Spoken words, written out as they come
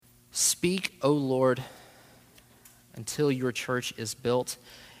Speak, O Lord, until your church is built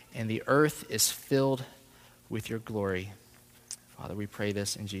and the earth is filled with your glory. Father, we pray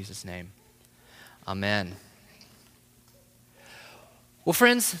this in Jesus' name. Amen. Well,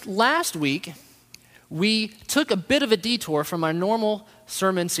 friends, last week we took a bit of a detour from our normal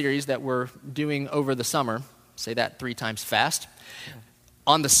sermon series that we're doing over the summer, say that 3 times fast,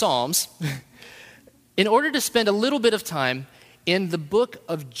 on the Psalms, in order to spend a little bit of time in the book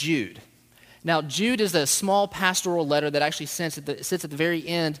of Jude. Now, Jude is a small pastoral letter that actually sits at the very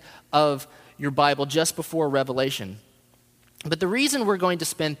end of your Bible, just before Revelation. But the reason we're going to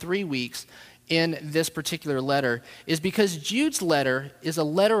spend 3 weeks in this particular letter is because Jude's letter is a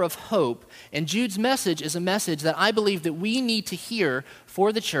letter of hope, and Jude's message is a message that I believe that we need to hear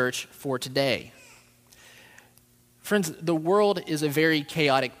for the church for today. Friends, the world is a very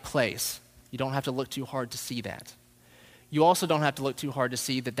chaotic place. You don't have to look too hard to see that. You also don't have to look too hard to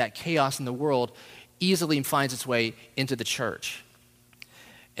see that chaos in the world easily finds its way into the church.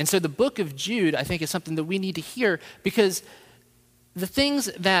 And so the book of Jude, I think, is something that we need to hear, because the things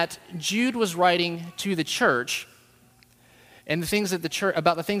that Jude was writing to the church and the things that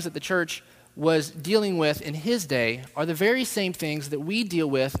the church was dealing with in his day are the very same things that we deal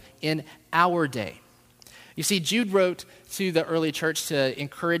with in our day. You see, Jude wrote to the early church to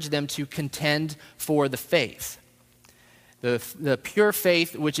encourage them to contend for the faith. The pure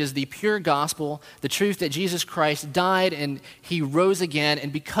faith, which is the pure gospel, the truth that Jesus Christ died and he rose again,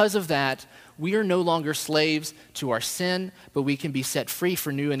 and because of that, we are no longer slaves to our sin, but we can be set free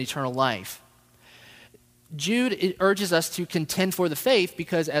for new and eternal life. Jude urges us to contend for the faith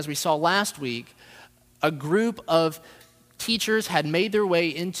because, as we saw last week, a group of teachers had made their way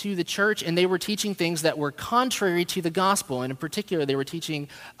into the church, and they were teaching things that were contrary to the gospel. And in particular, they were teaching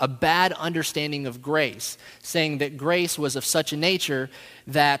a bad understanding of grace, saying that grace was of such a nature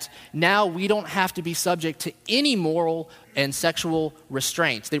that now we don't have to be subject to any moral and sexual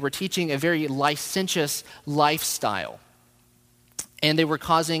restraints. They were teaching a very licentious lifestyle, and they were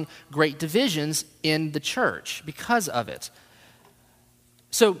causing great divisions in the church because of it.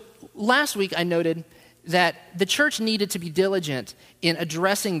 So last week I noted that the church needed to be diligent in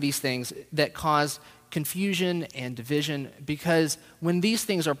addressing these things that cause confusion and division, because when these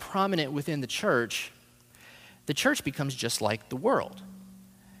things are prominent within the church becomes just like the world.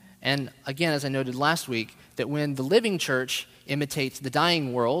 And again, as I noted last week, that when the living church imitates the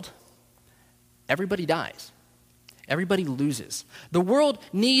dying world, everybody dies. Everybody loses. The world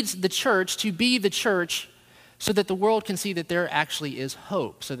needs the church to be the church so that the world can see that there actually is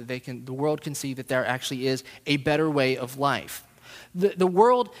hope, so that the world can see that there actually is a better way of life. The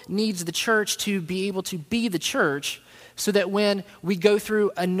world needs the church to be able to be the church so that when we go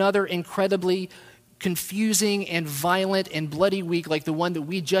through another incredibly confusing and violent and bloody week like the one that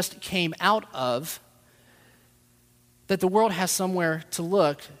we just came out of, that the world has somewhere to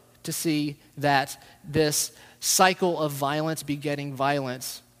look to see that this cycle of violence begetting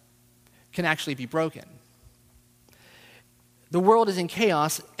violence can actually be broken. The world is in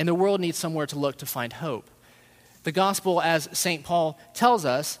chaos, and the world needs somewhere to look to find hope. The gospel, as St. Paul tells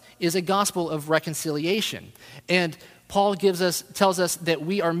us, is a gospel of reconciliation. And Paul tells us that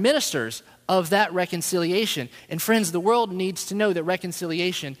we are ministers of that reconciliation. And friends, the world needs to know that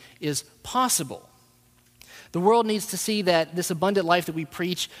reconciliation is possible. The world needs to see that this abundant life that we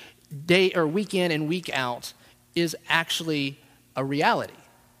preach week in and week out is actually a reality.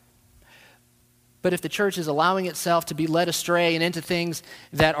 But if the church is allowing itself to be led astray and into things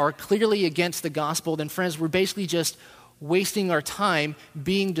that are clearly against the gospel, then friends, we're basically just wasting our time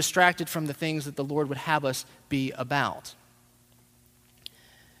being distracted from the things that the Lord would have us be about.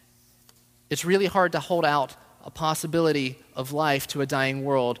 It's really hard to hold out a possibility of life to a dying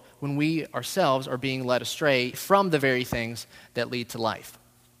world when we ourselves are being led astray from the very things that lead to life.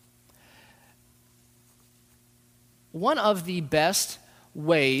 One of the best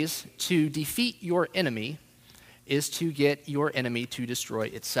ways to defeat your enemy is to get your enemy to destroy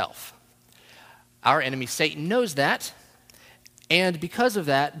itself. Our enemy, Satan, knows that, and because of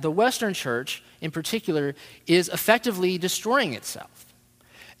that, the Western church, in particular, is effectively destroying itself.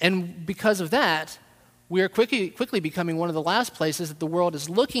 And because of that, we are quickly becoming one of the last places that the world is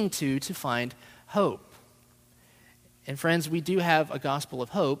looking to find hope. And friends, we do have a gospel of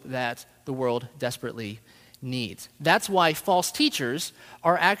hope that the world desperately needs. That's why false teachers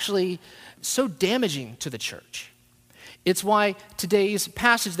are actually so damaging to the church. It's why today's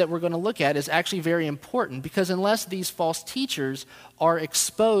passage that we're going to look at is actually very important, because unless these false teachers are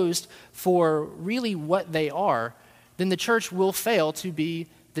exposed for really what they are, then the church will fail to be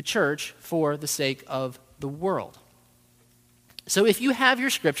the church for the sake of the world. So if you have your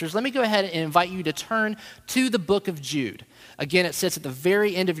scriptures, let me go ahead and invite you to turn to the book of Jude. Again, it sits at the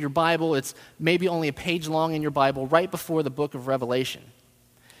very end of your Bible. It's maybe only a page long in your Bible, right before the book of Revelation.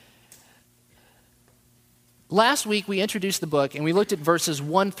 Last week, we introduced the book, and we looked at verses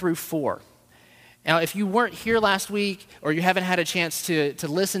 1 through 4. Now, if you weren't here last week, or you haven't had a chance to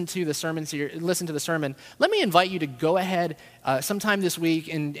listen to the sermon, let me invite you to go ahead sometime this week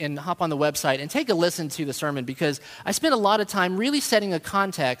and hop on the website and take a listen to the sermon, because I spent a lot of time really setting a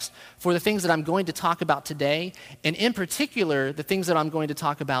context for the things that I'm going to talk about today, and in particular, the things that I'm going to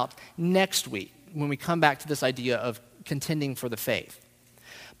talk about next week when we come back to this idea of contending for the faith.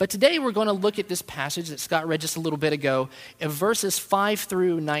 But today we're going to look at this passage that Scott read just a little bit ago, of verses 5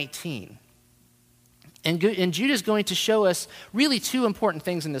 through 19. And Jude is going to show us really two important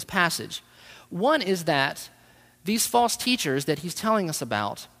things in this passage. One is that these false teachers that he's telling us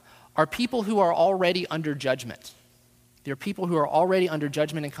about are people who are already under judgment. They're people who are already under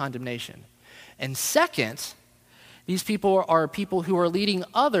judgment and condemnation. And second, these people are people who are leading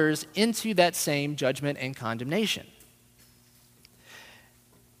others into that same judgment and condemnation.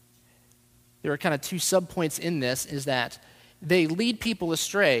 There are kind of two subpoints in this, is that they lead people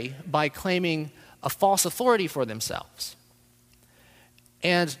astray by claiming a false authority for themselves.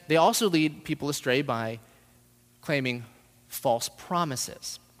 And they also lead people astray by claiming false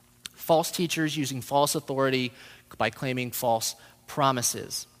promises. False teachers using false authority by claiming false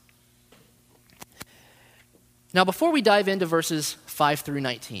promises. Now, before we dive into verses 5 through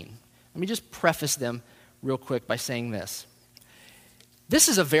 19, let me just preface them real quick by saying this. This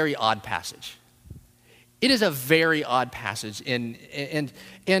is a very odd passage. It is a very odd passage, and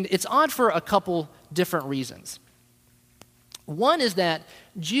it's odd for a couple different reasons. One is that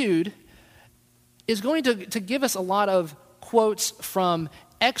Jude is going to give us a lot of quotes from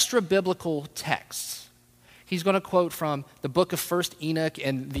extra-biblical texts. He's going to quote from the book of 1 Enoch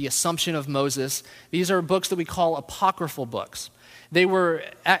and the Assumption of Moses. These are books that we call apocryphal books. They were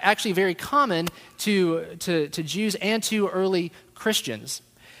actually very common to Jews and to early Christians.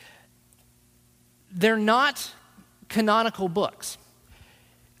 They're not canonical books.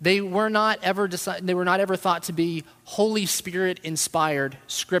 They were not ever thought to be Holy Spirit inspired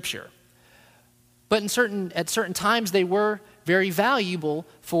scripture. But at certain times they were very valuable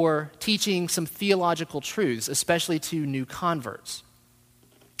for teaching some theological truths, especially to new converts.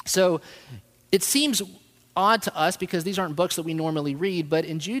 So it seems odd to us because these aren't books that we normally read, but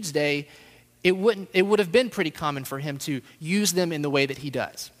in Jude's day, it would have been pretty common for him to use them in the way that he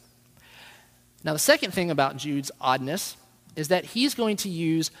does. Now, the second thing about Jude's oddness is that he's going to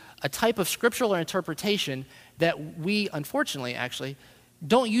use a type of scriptural interpretation that we, unfortunately, actually,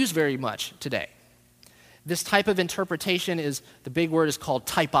 don't use very much today. This type of interpretation the big word is called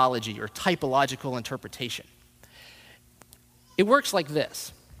typology, or typological interpretation. It works like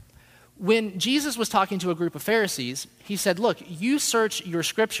this. When Jesus was talking to a group of Pharisees, he said, look, you search your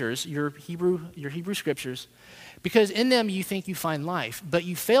scriptures, your Hebrew scriptures, because in them you think you find life, but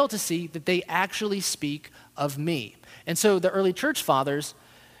you fail to see that they actually speak of me. And so the early church fathers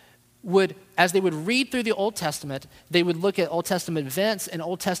as they would read through the Old Testament, they would look at Old Testament events and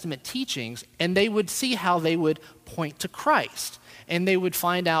Old Testament teachings, and they would see how they would point to Christ. And they would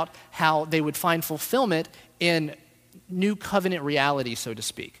find out how they would find fulfillment in new covenant reality, so to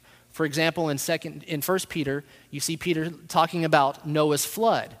speak. For example, in 1 Peter, you see Peter talking about Noah's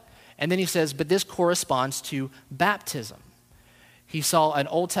flood. And then he says, but this corresponds to baptism. He saw an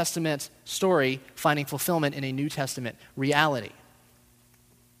Old Testament story finding fulfillment in a New Testament reality.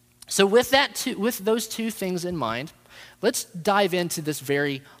 So with those two things in mind, let's dive into this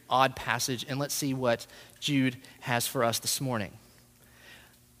very odd passage and let's see what Jude has for us this morning.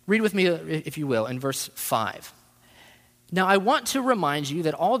 Read with me, if you will, in verse 5. Now I want to remind you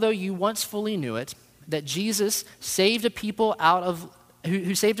that although you once fully knew it, that Jesus saved a people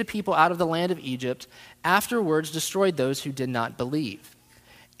who saved a people out of the land of Egypt, afterwards destroyed those who did not believe.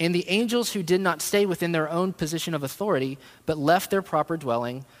 And the angels who did not stay within their own position of authority, but left their proper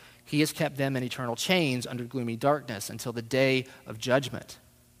dwelling, he has kept them in eternal chains under gloomy darkness until the day of judgment.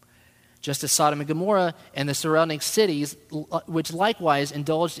 Just as Sodom and Gomorrah and the surrounding cities, which likewise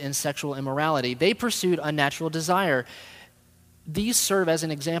indulged in sexual immorality, they pursued unnatural desire. These serve as an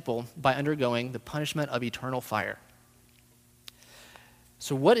example by undergoing the punishment of eternal fire.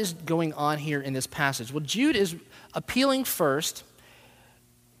 So what is going on here in this passage? Well, Jude is appealing first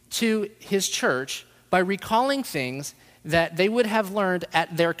to his church by recalling things that they would have learned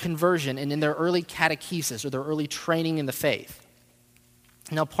at their conversion and in their early catechesis or their early training in the faith.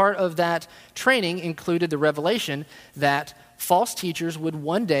 Now, part of that training included the revelation that false teachers would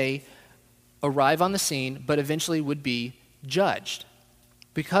one day arrive on the scene, but eventually would be judged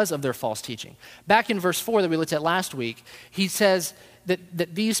because of their false teaching. Back in verse 4 that we looked at last week, he says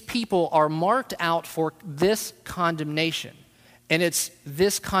that these people are marked out for this condemnation. And it's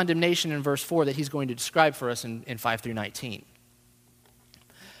this condemnation in verse 4 that he's going to describe for us in 5 through 19.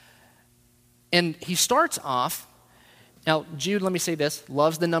 And he starts off, now Jude, let me say this,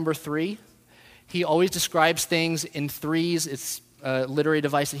 loves the number 3. He always describes things in threes. It's a literary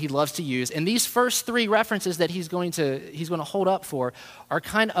device that he loves to use. And these first 3 references that he's going to hold up for are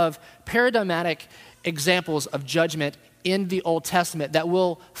kind of paradigmatic examples of judgment in the Old Testament that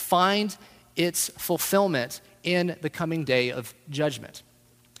will find its fulfillment in the coming day of judgment.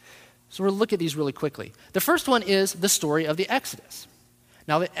 So we'll look at these really quickly. The first one is the story of the Exodus.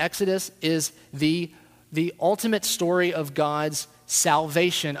 Now, the Exodus is the ultimate story of God's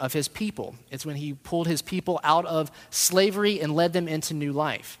salvation of his people. It's when he pulled his people out of slavery and led them into new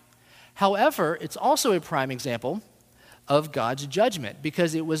life. However, it's also a prime example of God's judgment,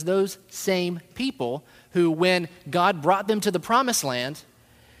 because it was those same people who, when God brought them to the promised land,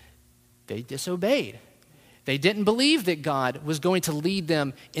 they disobeyed. They didn't believe that God was going to lead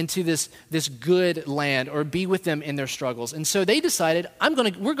them into this good land or be with them in their struggles. And so they decided,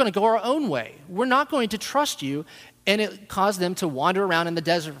 we're going to go our own way. We're not going to trust you. And it caused them to wander around in the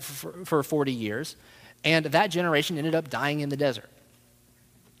desert for 40 years. And that generation ended up dying in the desert.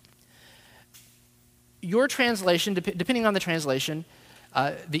 Your translation, depending on the translation,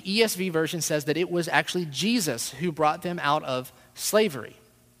 the ESV version says that it was actually Jesus who brought them out of slavery.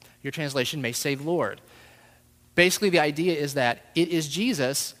 Your translation may say Lord. Basically, the idea is that it is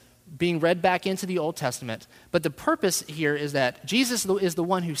Jesus being read back into the Old Testament, but the purpose here is that Jesus is the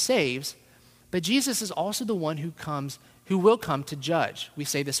one who saves, but Jesus is also the one who will come to judge. We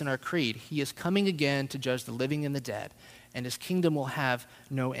say this in our creed. He is coming again to judge the living and the dead, and his kingdom will have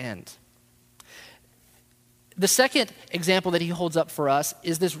no end. The second example that he holds up for us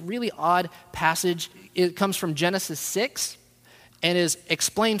is this really odd passage. It comes from Genesis 6 and is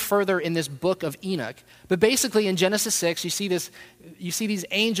explained further in this book of Enoch. But basically in Genesis 6, you see these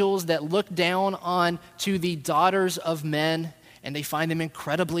angels that look down on to the daughters of men, and they find them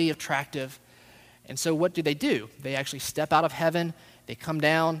incredibly attractive. And so what do? They actually step out of heaven, they come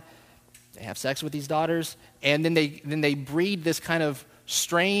down, they have sex with these daughters, and then they breed this kind of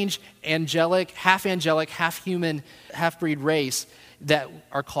strange, angelic, half-human, half-breed race that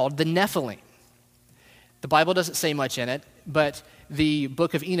are called the Nephilim. The Bible doesn't say much in it, but the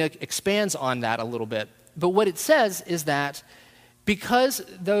book of Enoch expands on that a little bit. But what it says is that because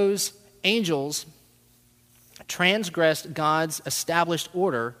those angels transgressed God's established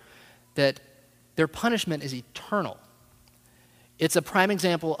order, that their punishment is eternal. It's a prime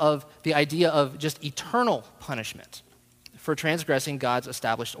example of the idea of just eternal punishment for transgressing God's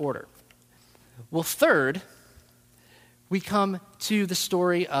established order. Well, third, we come to the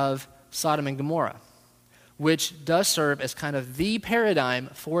story of Sodom and Gomorrah, which does serve as kind of the paradigm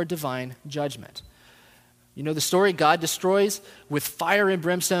for divine judgment. You know the story, God destroys with fire and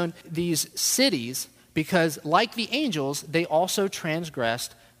brimstone these cities because, like the angels, they also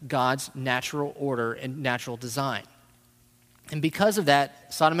transgressed God's natural order and natural design. And because of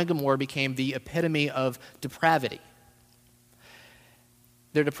that, Sodom and Gomorrah became the epitome of depravity.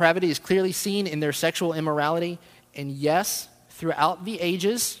 Their depravity is clearly seen in their sexual immorality, and yes, throughout the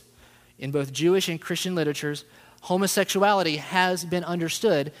ages, in both Jewish and Christian literatures, homosexuality has been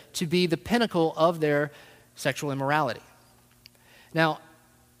understood to be the pinnacle of their sexual immorality. Now,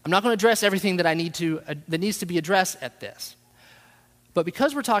 I'm not going to address everything that needs to be addressed at this. But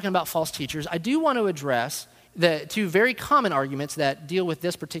because we're talking about false teachers, I do want to address the 2 very common arguments that deal with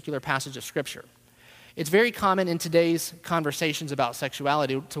this particular passage of Scripture. It's very common in today's conversations about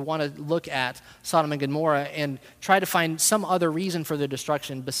sexuality to want to look at Sodom and Gomorrah and try to find some other reason for their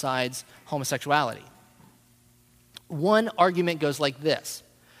destruction besides homosexuality. One argument goes like this.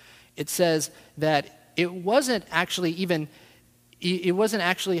 It says that it wasn't actually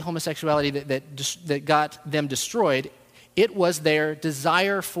homosexuality that got them destroyed. It was their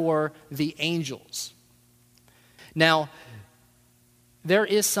desire for the angels. Now, there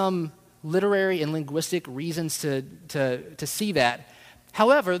is some literary and linguistic reasons to see that.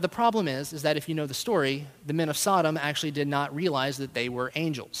 However, the problem is that if you know the story, the men of Sodom actually did not realize that they were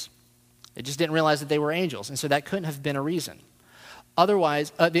angels. They just didn't realize that they were angels, and so that couldn't have been a reason.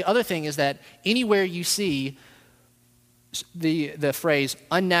 Otherwise, the other thing is that anywhere you see the phrase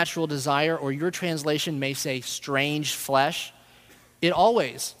unnatural desire, or your translation may say strange flesh, it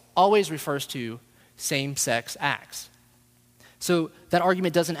always refers to same-sex acts. So that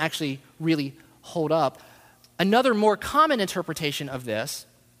argument doesn't actually really hold up. Another more common interpretation of this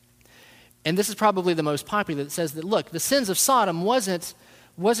And this is probably the most popular, that says that, look, the sins of Sodom wasn't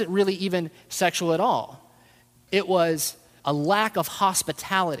really even sexual at all. It was a lack of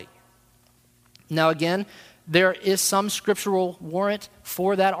hospitality. Now again, there is some scriptural warrant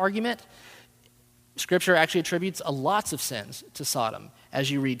for that argument. Scripture actually attributes lots of sins to Sodom as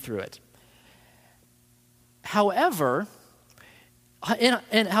you read through it. However,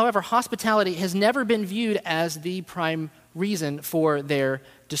 hospitality has never been viewed as the prime reason for their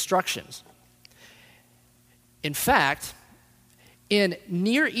destructions. In fact, in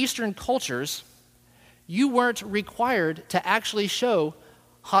Near Eastern cultures, you weren't required to actually show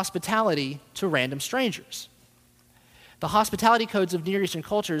hospitality to random strangers. The hospitality codes of Near Eastern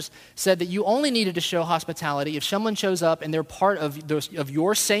cultures said that you only needed to show hospitality if someone shows up and they're part of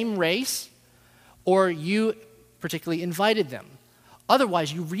your same race, or you particularly invited them.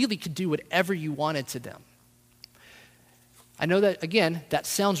 Otherwise, you really could do whatever you wanted to them. I know that, again, that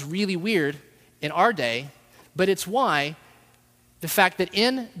sounds really weird in our day, but it's why the fact that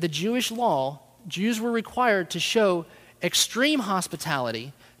in the Jewish law, Jews were required to show extreme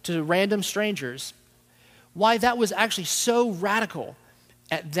hospitality to random strangers, why that was actually so radical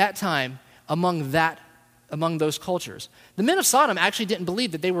at that time among those cultures. The men of Sodom actually didn't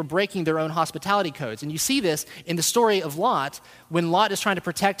believe that they were breaking their own hospitality codes. And you see this in the story of Lot, when Lot is trying to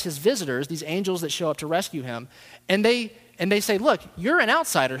protect his visitors, these angels that show up to rescue him, and they say, look, you're an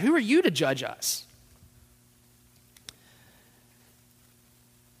outsider. Who are you to judge us?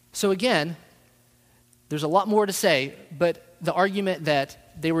 So again, there's a lot more to say, but the argument that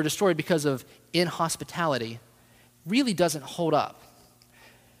they were destroyed because of inhospitality really doesn't hold up.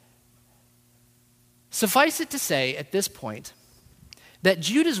 Suffice it to say at this point that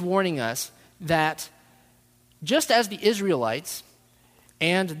Jude is warning us that just as the Israelites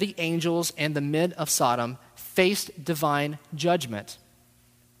and the angels and the men of Sodom faced divine judgment,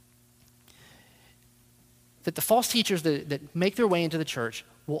 that the false teachers that make their way into the church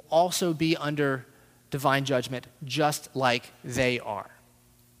will also be under divine judgment just like they are.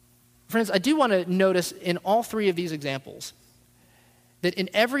 Friends, I do want to notice in all three of these examples that in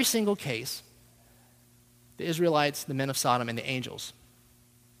every single case, the Israelites, the men of Sodom, and the angels,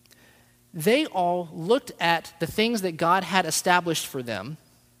 they all looked at the things that God had established for them,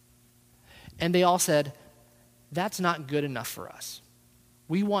 and they all said, that's not good enough for us.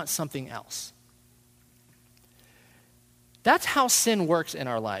 We want something else. That's how sin works in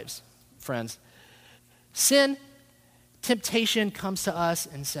our lives, friends. Sin, temptation comes to us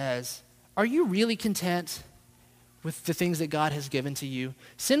and says, are you really content with the things that God has given to you?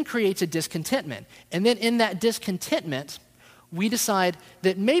 Sin creates a discontentment. And then in that discontentment, we decide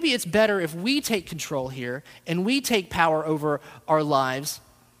that maybe it's better if we take control here and we take power over our lives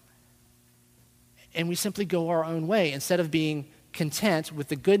and we simply go our own way instead of being content with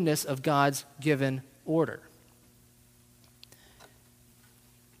the goodness of God's given order.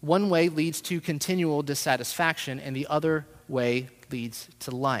 One way leads to continual dissatisfaction, and the other way leads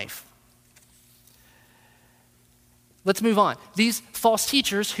to life. Let's move on. These false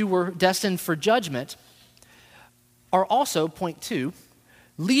teachers who were destined for judgment are also, point 2,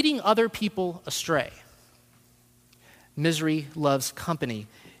 leading other people astray. Misery loves company,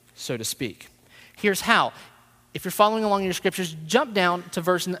 so to speak. Here's how. If you're following along in your scriptures, jump down to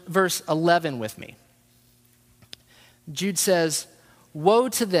verse 11 with me. Jude says, woe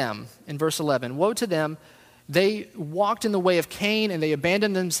to them, in verse 11, woe to them, they walked in the way of Cain, and they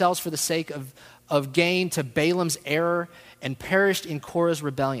abandoned themselves for the sake of gain to Balaam's error, and perished in Korah's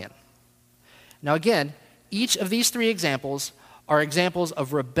rebellion. Now again, each of these three examples are examples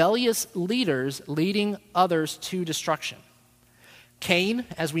of rebellious leaders leading others to destruction. Cain,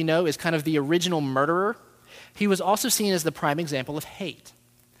 as we know, is kind of the original murderer. He was also seen as the prime example of hate.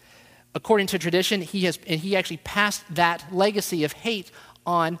 According to tradition, he actually passed that legacy of hate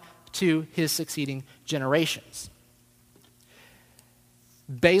on to his succeeding generations.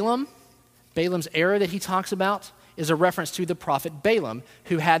 Balaam's error that he talks about is a reference to the prophet Balaam,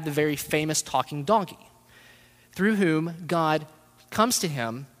 who had the very famous talking donkey, through whom God comes to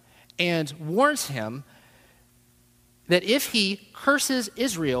him and warns him that if he curses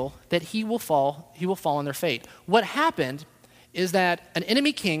Israel, that he will fall on their fate. What happened is that an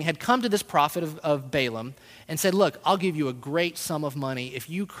enemy king had come to this prophet of Balaam and said, look, I'll give you a great sum of money if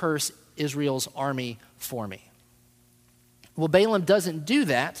you curse Israel's army for me. Well, Balaam doesn't do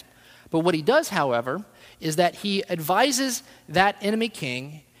that, but what he does, however, is that he advises that enemy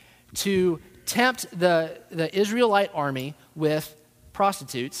king to tempt the Israelite army with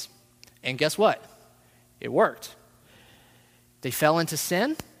prostitutes, and guess what? It worked. They fell into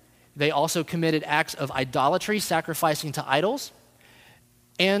sin. They also committed acts of idolatry, sacrificing to idols.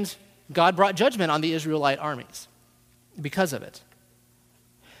 And God brought judgment on the Israelite armies because of it.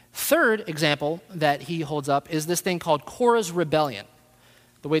 Third example that he holds up is this thing called Korah's rebellion.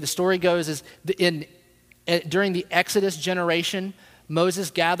 The way the story goes is during the Exodus generation,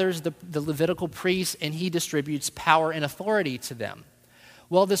 Moses gathers the Levitical priests and he distributes power and authority to them.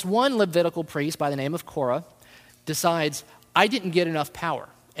 Well, this one Levitical priest by the name of Korah decides, I didn't get enough power,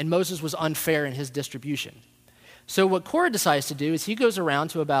 and Moses was unfair in his distribution. So what Korah decides to do is he goes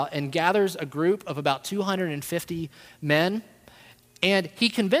around and gathers a group of about 250 men, and he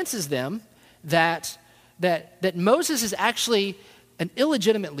convinces them that Moses is actually an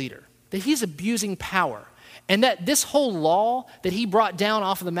illegitimate leader, that he's abusing power, and that this whole law that he brought down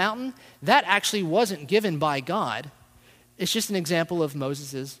off of the mountain, that actually wasn't given by God. It's just an example of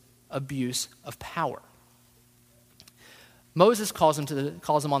Moses' abuse of power. Moses calls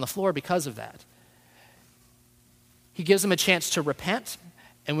him on the floor because of that. He gives him a chance to repent,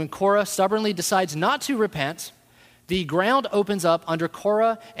 and when Korah stubbornly decides not to repent, the ground opens up under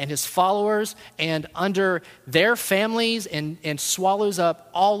Korah and his followers and under their families and swallows up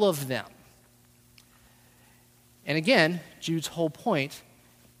all of them. And again, Jude's whole point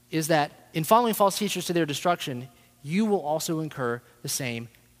is that in following false teachers to their destruction, you will also incur the same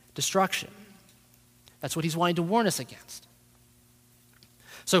destruction. That's what he's wanting to warn us against.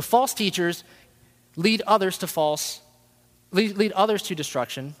 So false teachers lead others to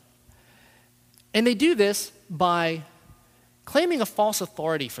destruction, and they do this by claiming a false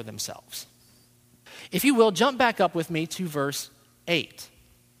authority for themselves. If you will, jump back up with me to verse 8.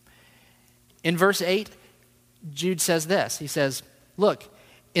 In verse 8, Jude says this. He says, look,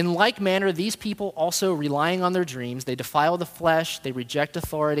 in like manner, these people also relying on their dreams, they defile the flesh, they reject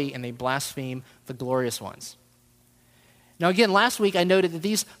authority, and they blaspheme the glorious ones. Now again, last week I noted that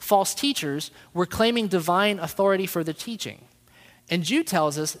these false teachers were claiming divine authority for their teaching. And Jude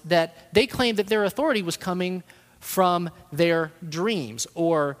tells us that they claimed that their authority was coming from their dreams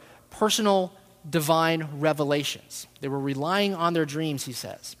or personal divine revelations. They were relying on their dreams, he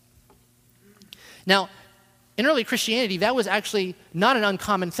says. Now, in early Christianity, that was actually not an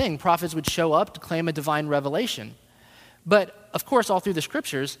uncommon thing. Prophets would show up to claim a divine revelation. But, of course, all through the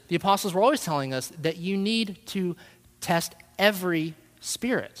scriptures, the apostles were always telling us that you need to test every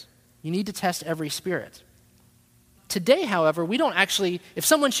spirit. You need to test every spirit. Today, however, we don't actually, if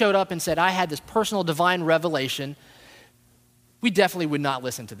someone showed up and said, I had this personal divine revelation, we definitely would not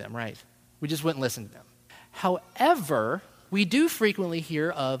listen to them, right? We just wouldn't listen to them. However, we do frequently hear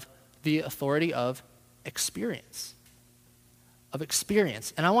of the authority of experience.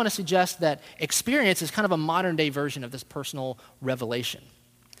 And I want to suggest that experience is kind of a modern day version of this personal revelation.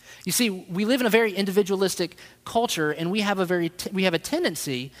 You see, we live in a very individualistic culture, and we have a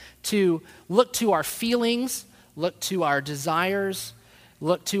tendency to look to our feelings, look to our desires,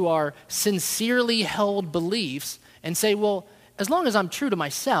 look to our sincerely held beliefs, and say, well, as long as I'm true to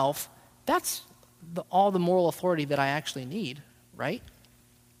myself, that's all the moral authority that I actually need, right?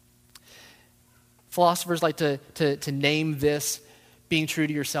 Philosophers like to name this being true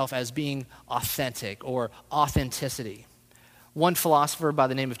to yourself as being authentic or authenticity. One philosopher by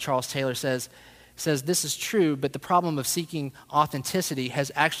the name of Charles Taylor says this is true, but the problem of seeking authenticity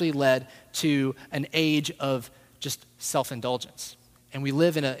has actually led to an age of just self-indulgence. And we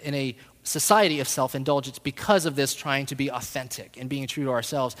live in a society of self-indulgence because of this trying to be authentic and being true to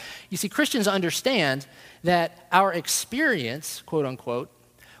ourselves. You see, Christians understand that our experience, quote unquote,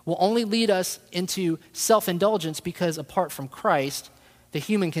 will only lead us into self-indulgence because apart from Christ, the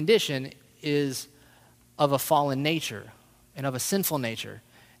human condition is of a fallen nature and of a sinful nature.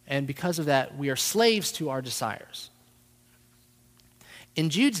 And because of that, we are slaves to our desires. In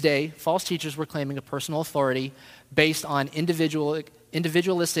Jude's day, false teachers were claiming a personal authority based on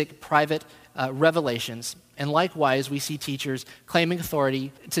individualistic private revelations. And likewise, we see teachers claiming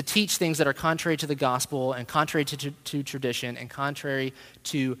authority to teach things that are contrary to the gospel and contrary to tradition and contrary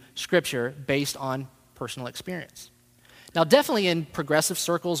to Scripture based on personal experience. Now, definitely in progressive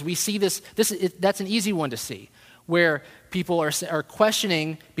circles, we see this that's an easy one to see, where people are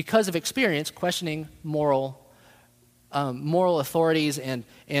questioning, because of experience, questioning moral authorities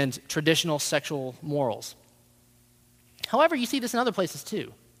and traditional sexual morals. However, you see this in other places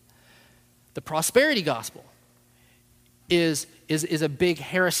too. The prosperity gospel is a big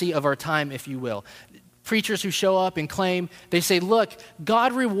heresy of our time, if you will. Preachers who show up and claim, they say, look,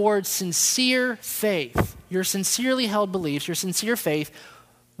 God rewards sincere faith, your sincerely held beliefs, your sincere faith,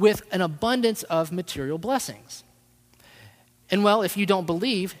 with an abundance of material blessings. And well, if you don't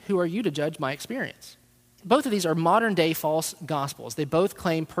believe, who are you to judge my experience? Both of these are modern-day false gospels. They both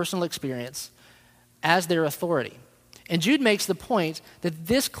claim personal experience as their authority. And Jude makes the point that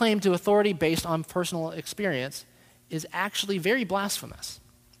this claim to authority based on personal experience is actually very blasphemous.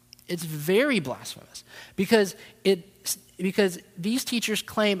 It's very blasphemous because these teachers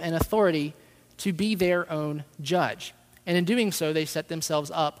claim an authority to be their own judge. And in doing so, they set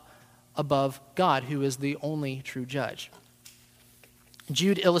themselves up above God, who is the only true judge.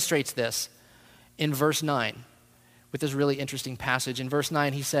 Jude illustrates this in verse 9 with this really interesting passage. In verse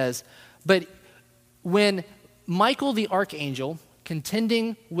 9, he says, "But when Michael the archangel,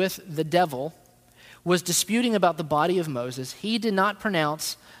 contending with the devil, was disputing about the body of Moses, he did not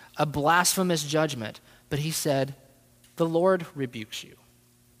pronounce a blasphemous judgment, but he said, 'The Lord rebukes you.'"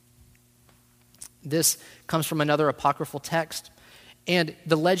 This comes from another apocryphal text, and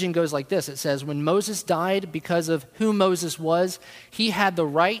the legend goes like this. It says, "When Moses died, because of who Moses was, he had the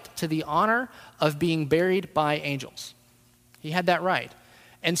right to the honor of being buried by angels." He had that right.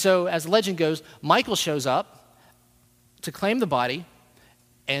 And so, as the legend goes, Michael shows up to claim the body,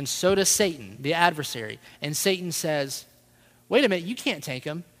 and so does Satan, the adversary. And Satan says, "Wait a minute, you can't take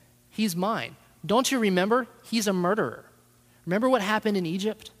him. He's mine. Don't you remember? He's a murderer. Remember what happened in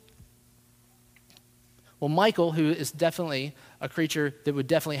Egypt?" Well, Michael, who is definitely a creature that would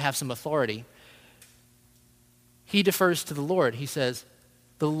definitely have some authority, he defers to the Lord. He says,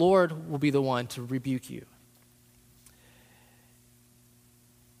 "The Lord will be the one to rebuke you."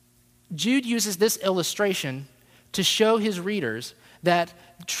 Jude uses this illustration to show his readers that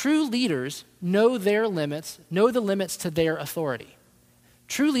true leaders know their limits, know the limits to their authority.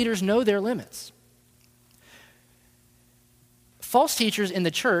 True leaders know their limits. False teachers in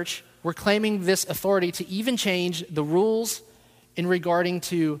the church were claiming this authority to even change the rules in regarding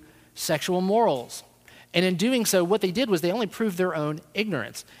to sexual morals. And in doing so, what they did was they only proved their own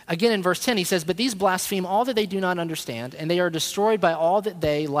ignorance. Again, in verse 10, he says, "But these blaspheme all that they do not understand, and they are destroyed by all that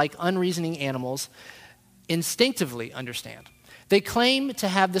they, like unreasoning animals, instinctively understand." They claim to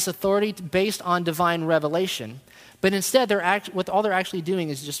have this authority based on divine revelation, but instead, all they're actually doing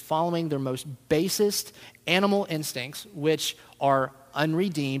is just following their most basest animal instincts, which are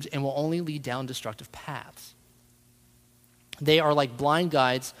unredeemed and will only lead down destructive paths. They are like blind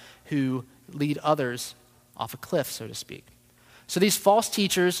guides who lead others off a cliff, so to speak. So these false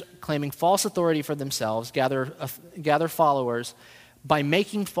teachers, claiming false authority for themselves, gather followers by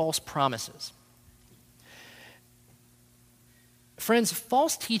making false promises. Friends,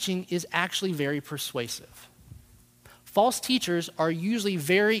 false teaching is actually very persuasive. False teachers are usually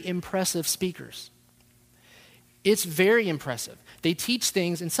very impressive speakers. It's very impressive. They teach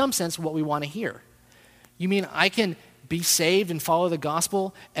things, in some sense, what we want to hear. You mean I can be saved and follow the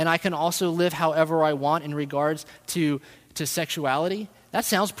gospel, and I can also live however I want in regards to sexuality? That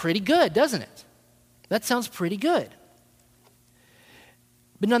sounds pretty good, doesn't it? That sounds pretty good.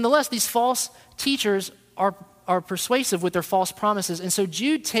 But nonetheless, these false teachers are persuasive with their false promises, and so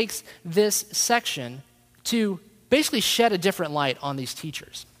Jude takes this section to basically shed a different light on these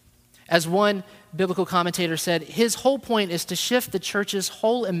teachers. As one biblical commentator said, his whole point is to shift the church's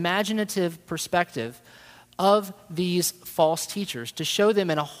whole imaginative perspective of these false teachers, to show them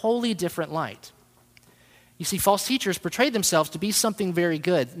in a wholly different light. You see, false teachers portray themselves to be something very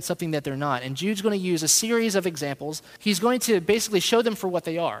good and something that they're not. And Jude's going to use a series of examples. He's going to basically show them for what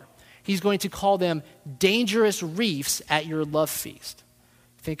they are. He's going to call them dangerous reefs at your love feast.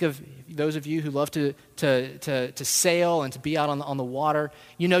 Think of those of you who love to sail and to be out on the water.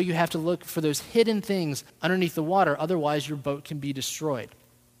 You know you have to look for those hidden things underneath the water, otherwise your boat can be destroyed.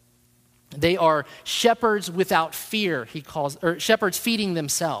 They are shepherds without fear, or shepherds feeding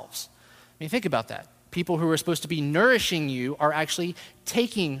themselves. I mean, think about that. People who are supposed to be nourishing you are actually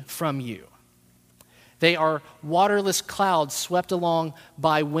taking from you. They are waterless clouds swept along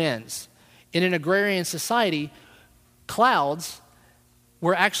by winds. In an agrarian society, clouds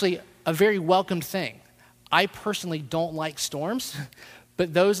were actually a very welcomed thing. I personally don't like storms,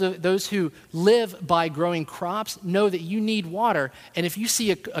 but those who live by growing crops know that you need water. And if you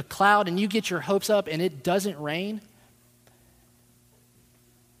see a cloud and you get your hopes up and it doesn't rain,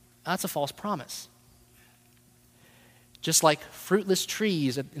 that's a false promise. Just like fruitless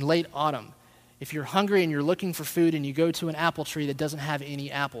trees in late autumn. If you're hungry and you're looking for food and you go to an apple tree that doesn't have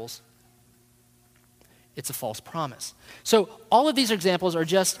any apples, it's a false promise. So all of these examples are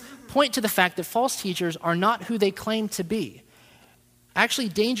just point to the fact that false teachers are not who they claim to be. Actually,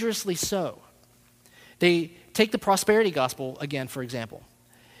 dangerously so. They take the prosperity gospel again, for example.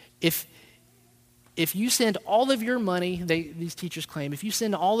 If you send all of your money, these teachers claim, if you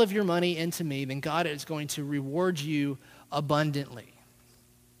send all of your money into me, then God is going to reward you abundantly.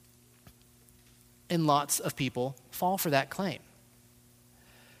 And lots of people fall for that claim.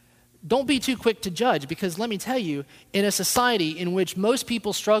 don't be too quick to judge, because let me tell you, in a society in which most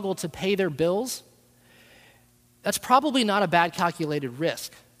people struggle to pay their bills, that's probably not a bad calculated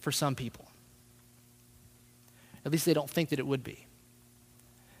risk for some people. At least they don't think that it would be.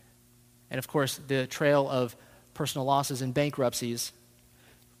 And of course, the trail of personal losses and bankruptcies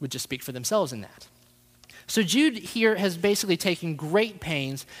would just speak for themselves in that. So Jude here has basically taken great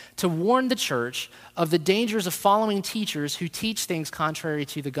pains to warn the church of the dangers of following teachers who teach things contrary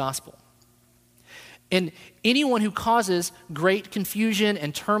to the gospel. And anyone who causes great confusion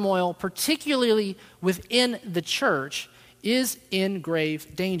and turmoil, particularly within the church, is in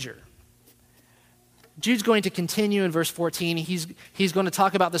grave danger. Jude's going to continue in verse 14. He's going to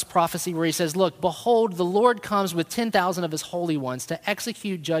talk about this prophecy where he says, look, behold, the Lord comes with 10,000 of his holy ones to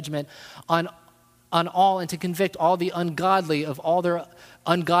execute judgment on all and to convict all the ungodly of all their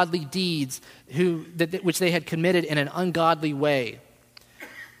ungodly deeds which they had committed in an ungodly way.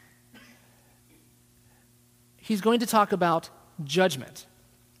 He's going to talk about judgment.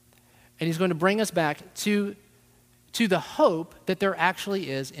 And he's going to bring us back to the hope that there actually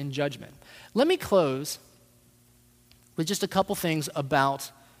is in judgment. Let me close with just a couple things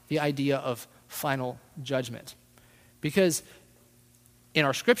about the idea of final judgment. Because in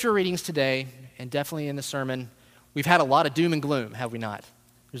our scripture readings today, and definitely in the sermon, we've had a lot of doom and gloom, have we not?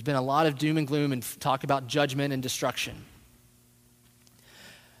 There's been a lot of doom and gloom and talk about judgment and destruction.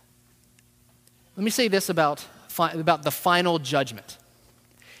 Let me say this about the final judgment.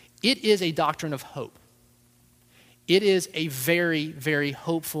 It is a doctrine of hope. It is a very, very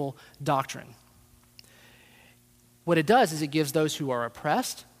hopeful doctrine. What it does is it gives those who are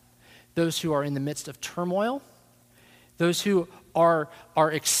oppressed, those who are in the midst of turmoil, those who are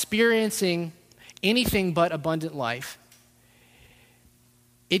experiencing anything but abundant life,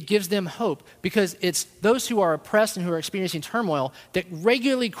 it gives them hope, because it's those who are oppressed and who are experiencing turmoil that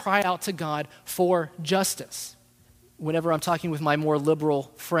regularly cry out to God for justice. Whenever I'm talking with my more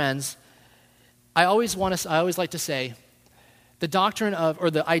liberal friends, I always like to say the doctrine of, or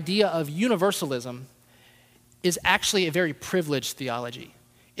the idea of universalism is actually a very privileged theology.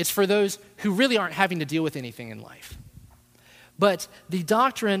 It's for those who really aren't having to deal with anything in life. But the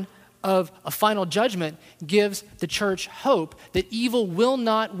doctrine of a final judgment gives the church hope that evil will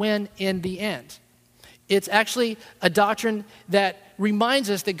not win in the end. It's actually a doctrine that reminds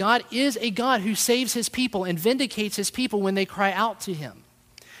us that God is a God who saves his people and vindicates his people when they cry out to him.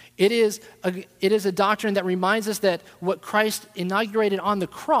 It is a doctrine that reminds us that what Christ inaugurated on the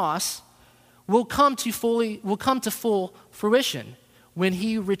cross will come to full fruition when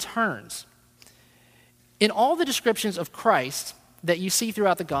he returns. In all the descriptions of Christ that you see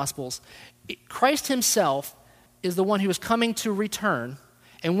throughout the Gospels, Christ himself is the one who is coming to return,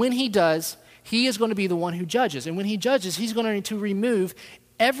 and when he does, he is going to be the one who judges. And when he judges, he's going to remove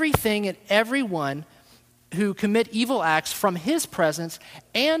everything and everyone who commit evil acts from his presence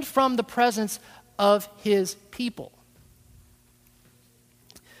and from the presence of his people.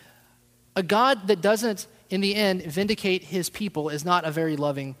 A God that doesn't, in the end, vindicate his people is not a very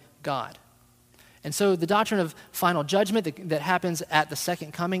loving God. And so the doctrine of final judgment that happens at the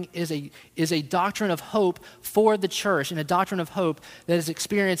second coming is a doctrine of hope for the church, and a doctrine of hope that is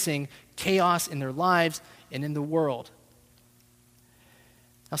experiencing chaos in their lives and in the world.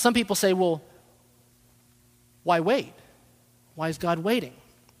 Now, some people say, well, why wait? Why is God waiting?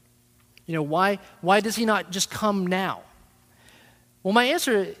 Why does he not just come now? Well, my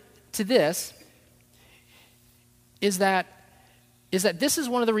answer to this is that this is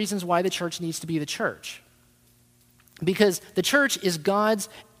one of the reasons why the church needs to be the church. Because the church is God's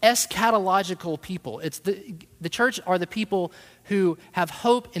eschatological people. It's the church are the people who have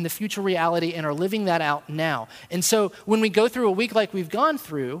hope in the future reality and are living that out now. And so when we go through a week like we've gone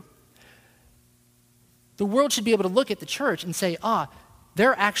through, the world should be able to look at the church and say,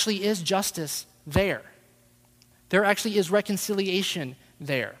 there actually is justice there. There actually is reconciliation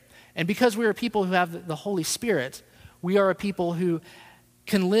there. And because we are people who have the Holy Spirit, we are a people who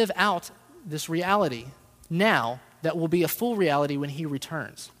can live out this reality now that will be a full reality when he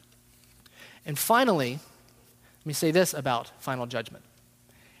returns. And finally, let me say this about final judgment.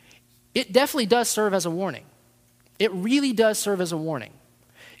 It definitely does serve as a warning. It really does serve as a warning.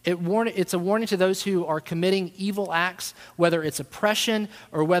 It's a warning to those who are committing evil acts, whether it's oppression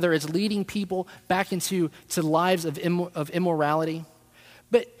or whether it's leading people back into lives of immorality.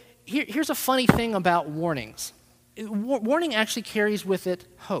 But here's a funny thing about warnings. Warning actually carries with it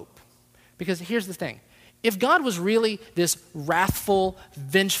hope. Because here's the thing. If God was really this wrathful,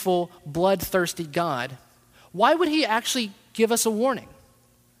 vengeful, bloodthirsty God, why would he actually give us a warning?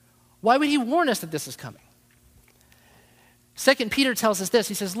 Why would he warn us that this is coming? 2 Peter tells us this.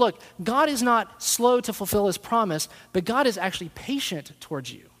 He says, look, God is not slow to fulfill his promise, but God is actually patient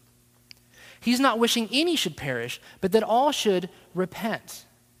towards you. He's not wishing any should perish, but that all should repent.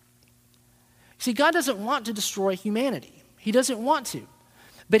 See, God doesn't want to destroy humanity. He doesn't want to.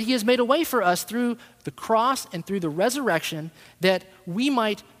 But he has made a way for us through the cross and through the resurrection that we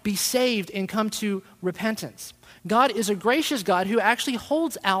might be saved and come to repentance. God is a gracious God who actually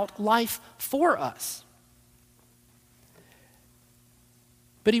holds out life for us.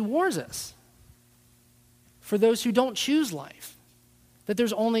 But he warns us, for those who don't choose life, that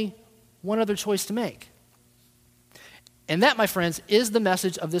there's only one other choice to make. And that, my friends, is the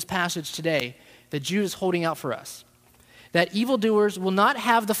message of this passage today that Jude is holding out for us. That evildoers will not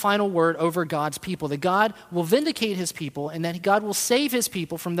have the final word over God's people, that God will vindicate his people, and that God will save his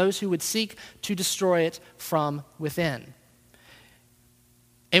people from those who would seek to destroy it from within.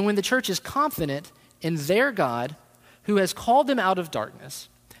 And when the church is confident in their God, who has called them out of darkness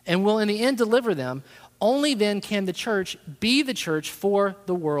and will in the end deliver them, only then can the church be the church for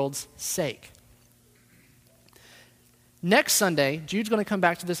the world's sake. Next Sunday, Jude's going to come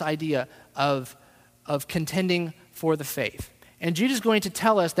back to this idea of contending for the faith. And Jude is going to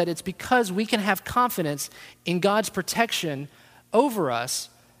tell us that it's because we can have confidence in God's protection over us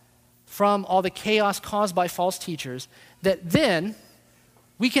from all the chaos caused by false teachers, that then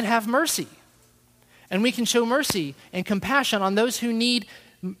we can have mercy. And we can show mercy and compassion on those who need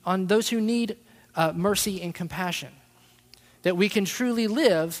mercy and compassion. That we can truly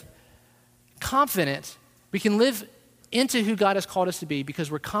live confident. We can live into who God has called us to be because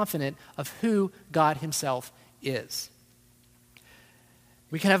we're confident of who God himself is.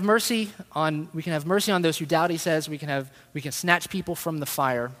 We can have mercy on those who doubt, he says. We can snatch people from the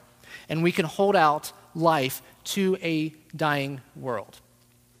fire, and we can hold out life to a dying world.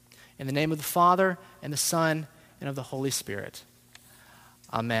 In the name of the Father, and the Son, and of the Holy Spirit.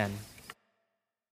 Amen.